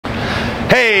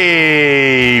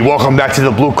Hey, welcome back to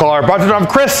the Blue Collar Bartender. I'm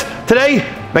Chris. Today,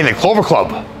 making the Clover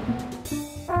Club.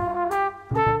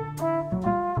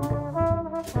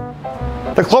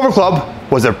 The Clover Club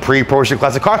was a pre-prohibition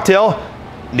classic cocktail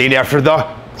named after the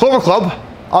Clover Club,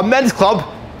 a men's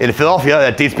club in Philadelphia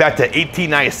that dates back to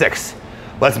 1896.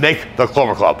 Let's make the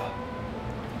Clover Club.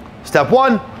 Step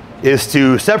one is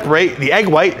to separate the egg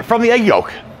white from the egg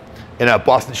yolk. In a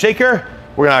Boston shaker,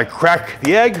 we're gonna crack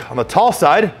the egg on the tall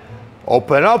side,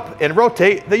 open it up, and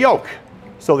rotate the yolk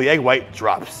so the egg white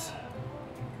drops.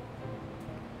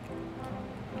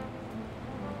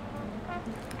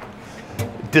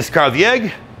 Discard the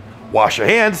egg, wash your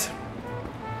hands.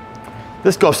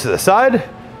 This goes to the side.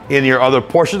 In your other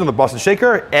portion of the Boston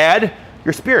shaker, add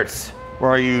your spirits,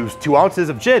 where I use 2 ounces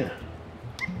of gin.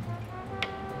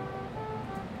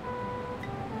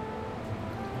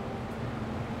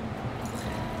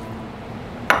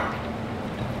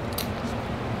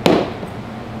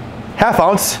 Half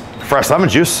ounce fresh lemon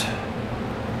juice.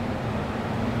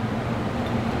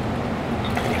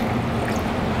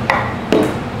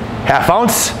 Half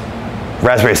ounce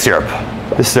raspberry syrup.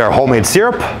 This is our homemade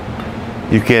syrup.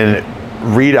 You can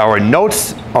read our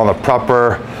notes on the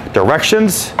proper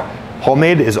directions.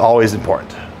 Homemade is always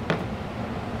important.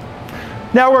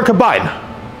 Now we're combine.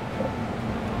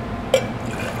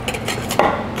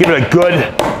 Give it a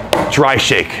good dry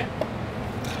shake.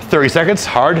 30 seconds,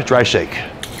 hard, dry shake.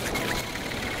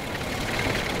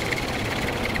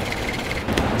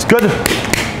 Good.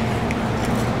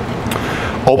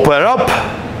 Open it up,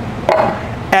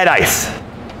 add ice.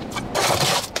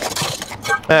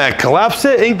 And collapse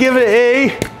it and give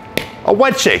it a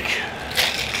wet shake.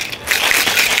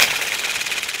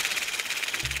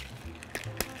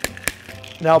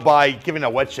 Now by giving a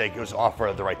wet shake, it was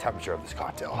offer the right temperature of this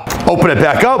cocktail. Open it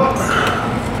back up,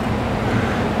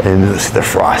 and you see the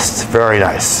frost, very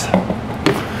nice.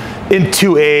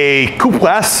 Into a coupe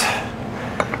glass.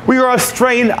 We are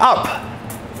strain up.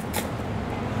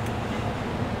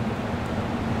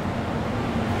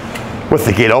 With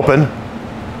the gate open.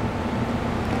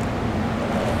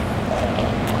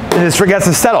 And this drink has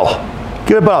to settle.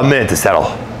 Give it about a minute to settle.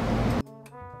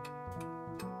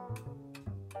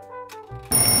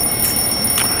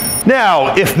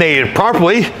 Now, if made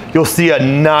properly, you'll see a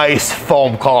nice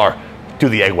foam color to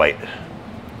the egg white.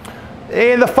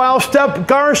 And the final step,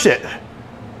 garnish it.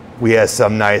 We have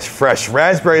some nice fresh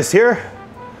raspberries here.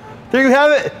 There you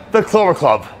have it, the Clover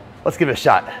Club. Let's give it a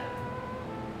shot.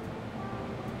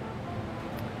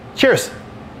 Cheers.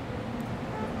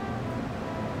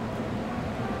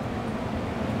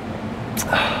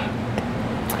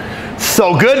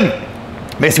 So good,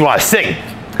 makes me want to sing.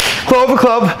 Clover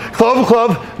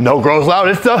Club, no girls allowed,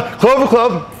 it's the Clover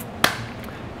Club.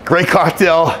 Great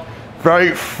cocktail,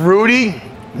 very fruity,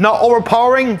 not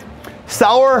overpowering,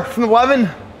 sour from the lemon.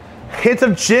 Hint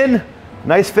of gin,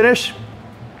 nice finish.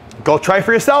 Go try it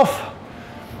for yourself.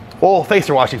 Well, thanks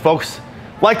for watching, folks.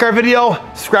 Like our video,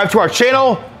 subscribe to our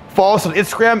channel, follow us on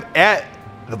Instagram at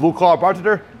The Blue Collar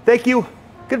Bartender. Thank you,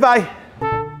 goodbye.